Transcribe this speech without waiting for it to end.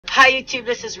Hi YouTube,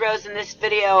 this is Rose, and this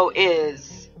video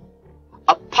is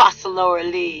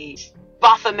Apostolorly,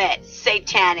 Baphomet,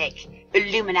 Satanic,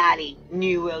 Illuminati,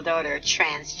 New World Order,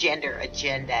 Transgender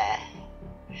Agenda.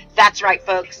 That's right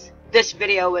folks, this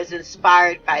video was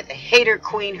inspired by the hater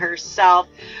queen herself,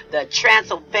 the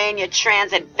Transylvania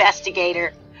trans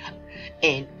investigator,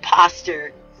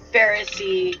 imposter,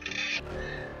 Pharisee.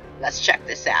 Let's check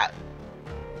this out.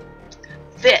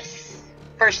 This,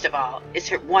 first of all, is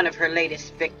one of her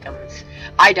latest victims.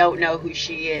 I don't know who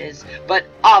she is, but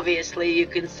obviously you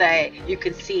can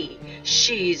see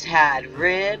she's had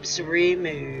ribs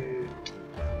removed.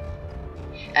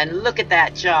 And look at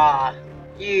that jaw.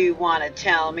 You want to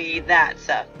tell me that's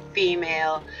a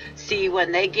female? See,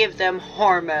 when they give them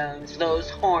hormones,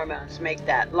 those hormones make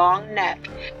that long neck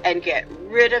and get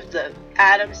rid of the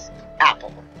Adam's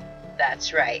apple.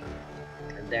 That's right.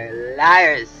 They're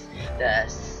liars.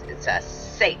 It's a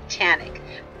satanic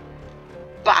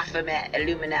Baphomet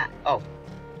Illuminati. Oh,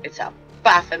 it's a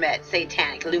Baphomet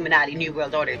Satanic Illuminati New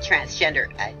World Order Transgender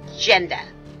Agenda.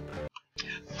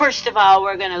 First of all,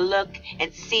 we're going to look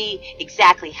and see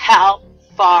exactly how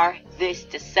far this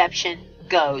deception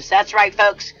goes. That's right,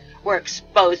 folks. We're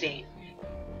exposing.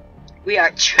 We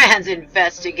are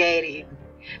trans-investigating.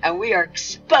 And we are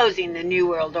exposing the New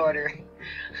World Order.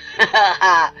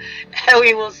 And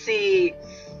we will see.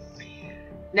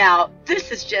 Now,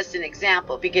 this is just an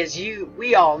example because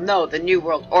we all know the New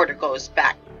World Order goes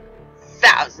back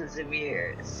thousands of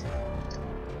years.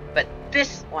 But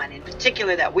this one in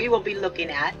particular that we will be looking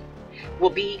at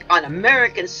will be on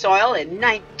American soil in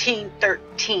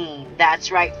 1913.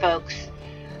 That's right, folks.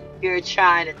 You're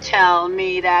trying to tell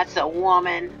me that's a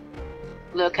woman?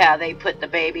 Look how they put the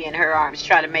baby in her arms,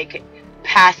 try to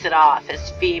pass it off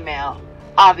as female.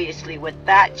 Obviously, with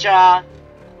that jaw,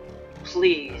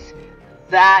 please,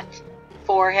 that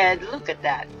forehead, look at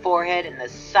that forehead and the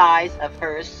size of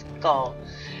her skull.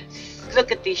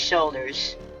 Look at these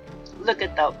shoulders. Look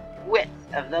at the width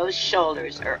of those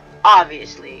shoulders are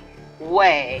obviously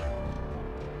way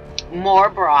more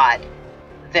broad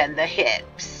than the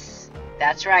hips.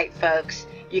 That's right, folks.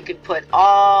 You can put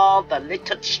all the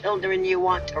little children you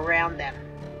want around them.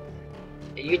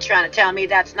 Are you trying to tell me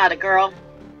that's not a girl?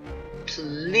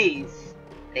 Please,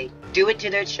 they do it to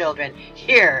their children.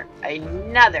 Here,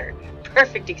 another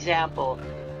perfect example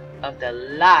of the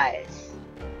lies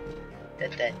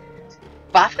that the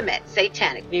Baphomet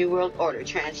Satanic New World Order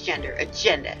Transgender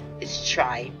Agenda is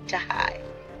trying to hide.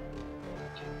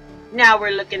 Now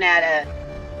we're looking at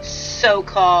a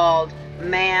so-called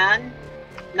man.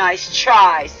 Nice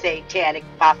try, Satanic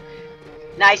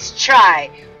Nice try,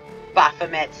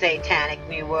 Baphomet Satanic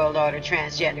New World Order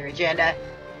Transgender Agenda.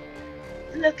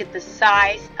 Look at the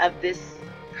size of this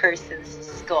person's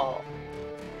skull.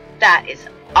 That is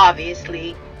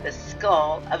obviously the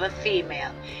skull of a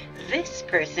female. This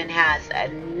person has a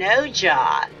no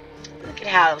jaw. Look at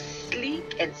how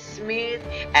sleek and smooth.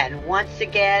 And once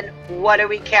again, what are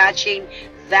we catching?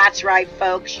 That's right,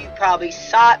 folks. You probably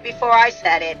saw it before I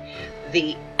said it.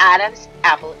 The Adam's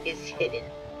apple is hidden.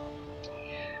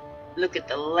 Look at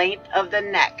the length of the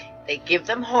neck. They give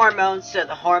them hormones, so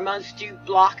the hormones do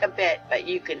block a bit, but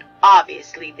you can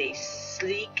obviously, the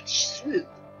sleek swoop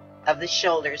of the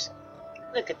shoulders.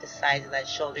 Look at the size of that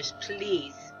shoulders,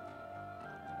 please.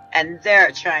 And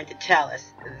they're trying to tell us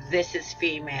this is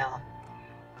female.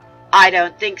 I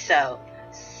don't think so.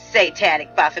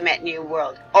 Satanic Baphomet New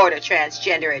World Order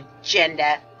Transgender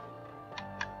Agenda.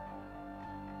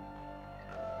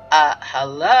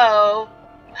 Hello?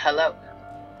 Hello?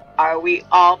 Are we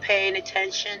all paying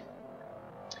attention?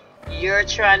 You're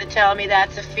trying to tell me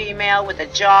that's a female with a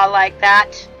jaw like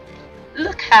that?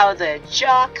 Look how the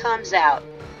jaw comes out.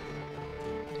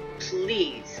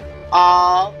 Please,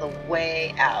 all the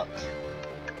way out.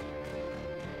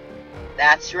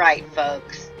 That's right,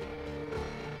 folks.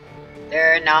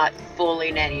 They're not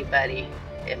fooling anybody.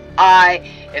 If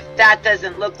that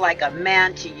doesn't look like a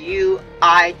man to you,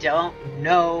 I don't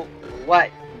know what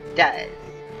does.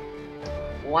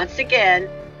 Once again,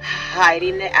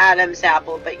 hiding the Adam's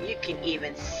apple, but you can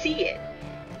even see it,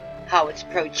 how it's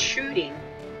protruding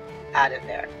out of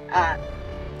there. I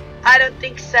don't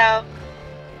think so.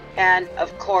 And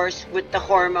of course, with the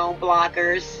hormone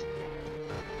blockers,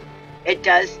 it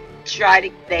does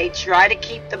they try to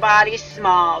keep the body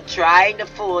small, trying to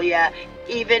fool you,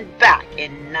 even back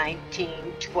in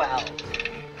 1912.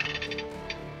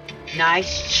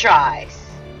 Nice tries,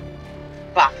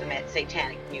 Baphomet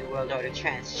Satanic New World Order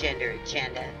Transgender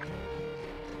Agenda.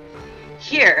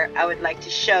 Here, I would like to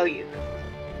show you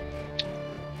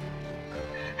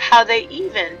how they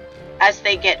even as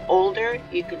they get older,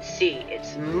 you can see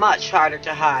it's much harder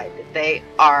to hide that they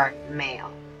are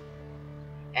male.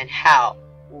 And how,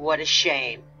 what a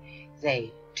shame,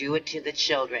 they do it to the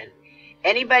children.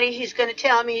 Anybody who's going to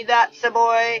tell me that's a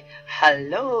boy,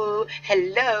 hello,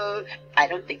 hello, I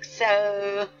don't think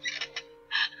so.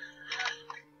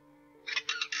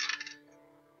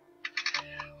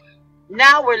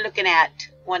 Now we're looking at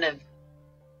one of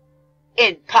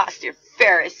Imposter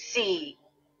Pharisee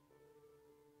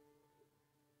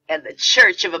and the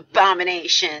Church of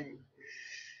Abomination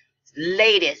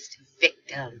latest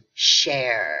victim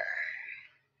share.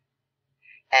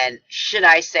 And should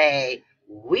I say,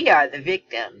 we are the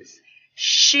victims.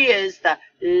 She is the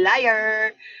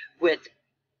liar with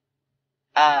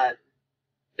a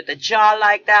jaw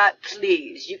like that.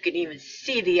 Please, you can even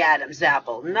see the Adam's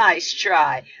apple. Nice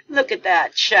try. Look at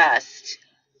that chest.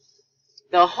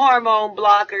 The hormone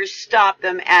blockers stop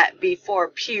them before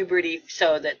puberty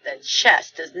so that the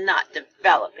chest does not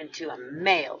develop into a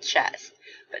male chest.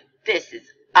 But this is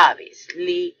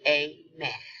obviously a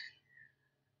man.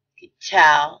 You can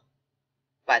tell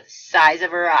by the size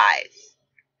of her eyes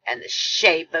and the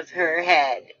shape of her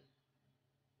head.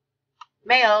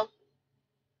 Male.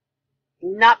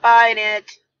 Not buying it.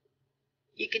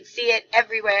 You can see it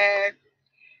everywhere.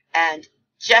 And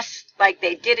just like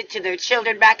they did it to their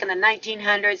children back in the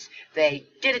 1900s, they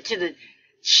did it to the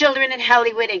children in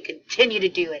Hollywood and continue to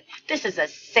do it. This is a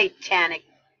satanic.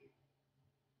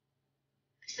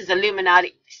 This is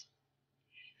Illuminati.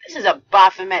 This is a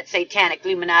Baphomet satanic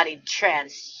Illuminati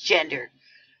transgender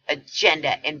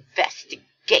agenda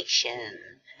investigation.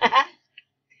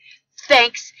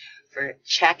 Thanks for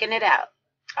checking it out.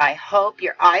 I hope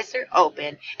your eyes are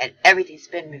open and everything's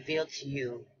been revealed to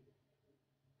you.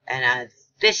 And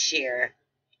this year,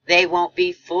 they won't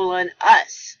be fooling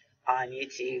us on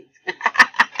YouTube.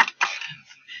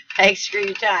 Thanks for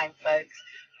your time, folks.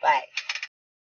 Bye.